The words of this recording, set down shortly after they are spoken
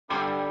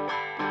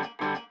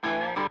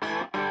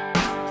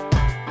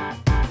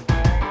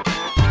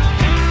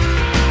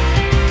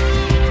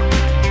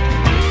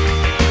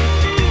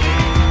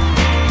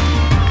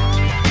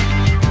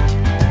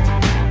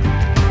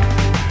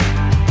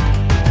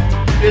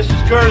this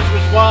is Curtis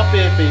with Swamp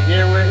Hippie.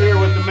 We're here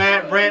with the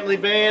Matt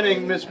Brantley Band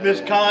and Miss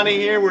Connie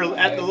here. We're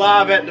at the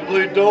live at the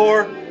Blue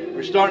Door.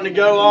 We're starting to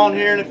go on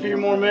here in a few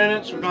more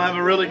minutes. We're going to have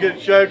a really good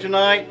show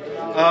tonight.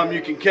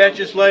 You can catch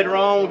us later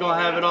on. We're going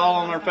to have it all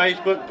on our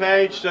Facebook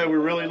page, so we're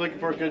really looking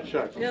for a good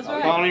show. That's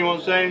right. Connie, you want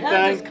to say anything?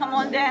 No, just come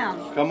on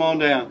down. Come on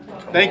down.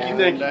 Thank you.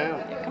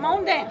 Come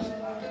on down.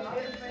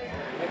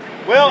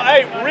 Well,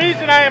 hey, the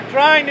reason I am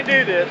trying to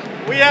do this,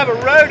 we have a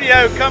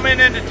rodeo coming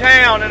into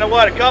town in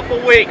a couple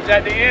weeks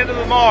at the end of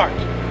the March.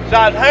 So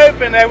I was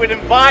hoping they would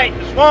invite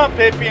the Swamp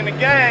Hippie and the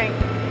gang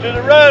to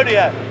the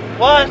rodeo.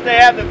 Plus, they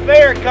have the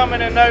fair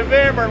coming in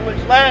November,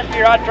 which last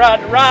year I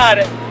tried to ride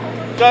it.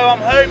 So I'm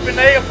hoping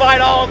they'll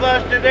invite all of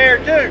us to there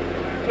too.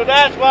 So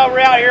that's why we're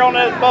out here on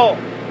this bull.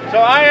 So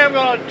I am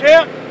going to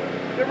attempt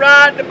to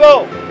ride the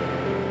bull.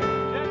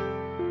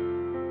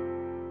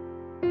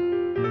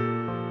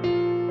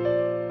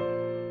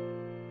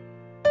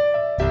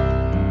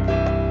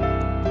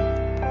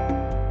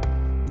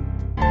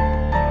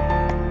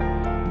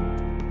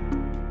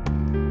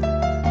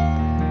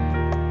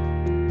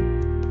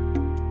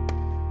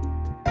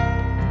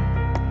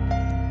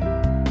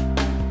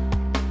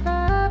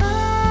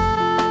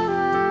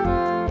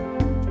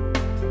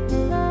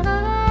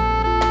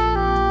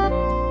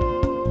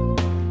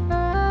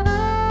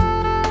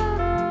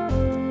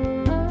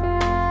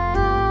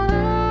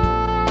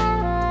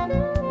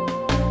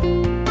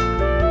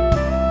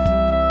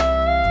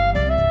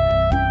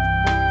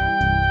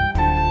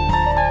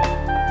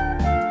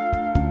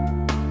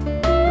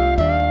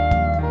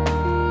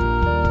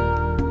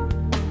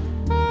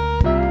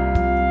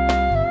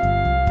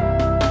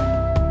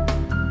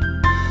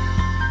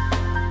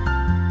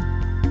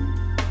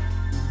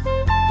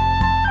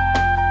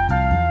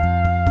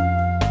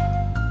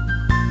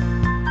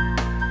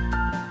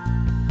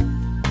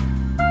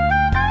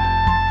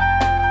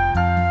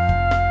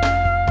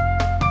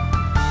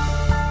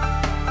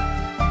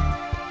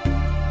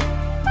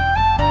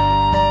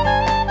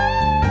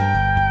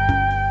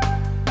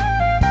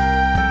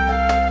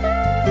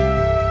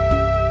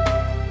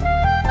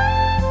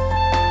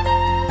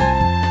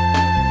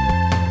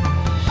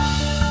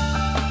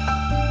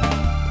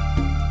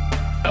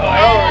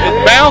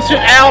 Bounce It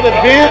Out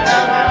events.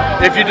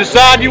 If you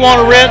decide you want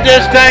to rent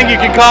this thing, you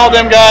can call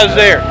them guys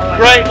there.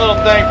 Great little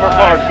thing for a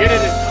party. Get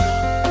it in.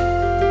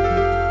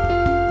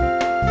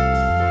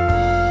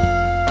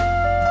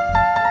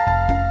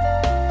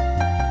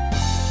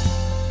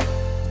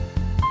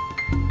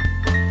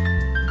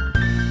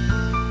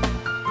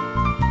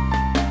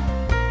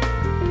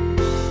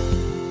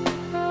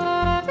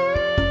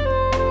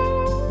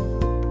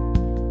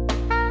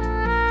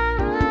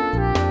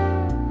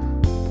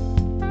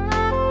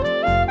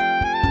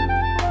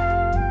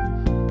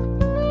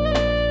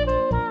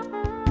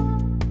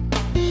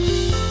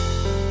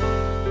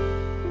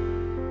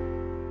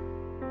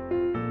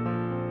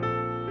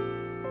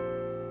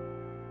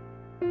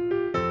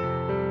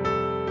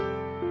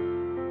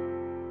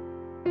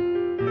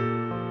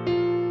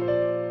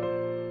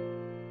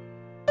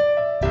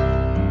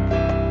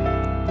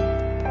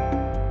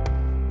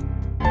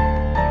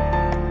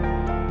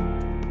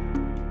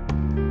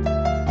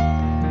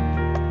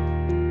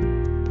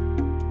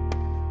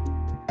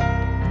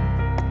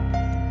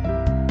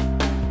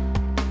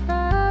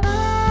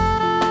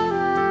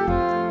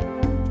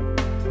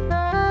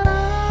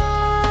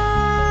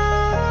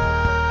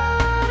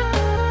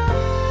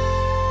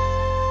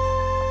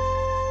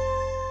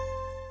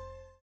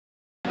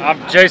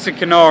 I'm Jason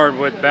Kennard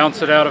with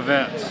Bounce It Out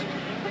Events.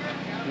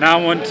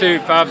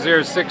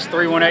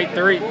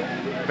 912-506-3183,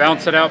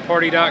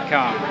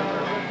 bounceitoutparty.com.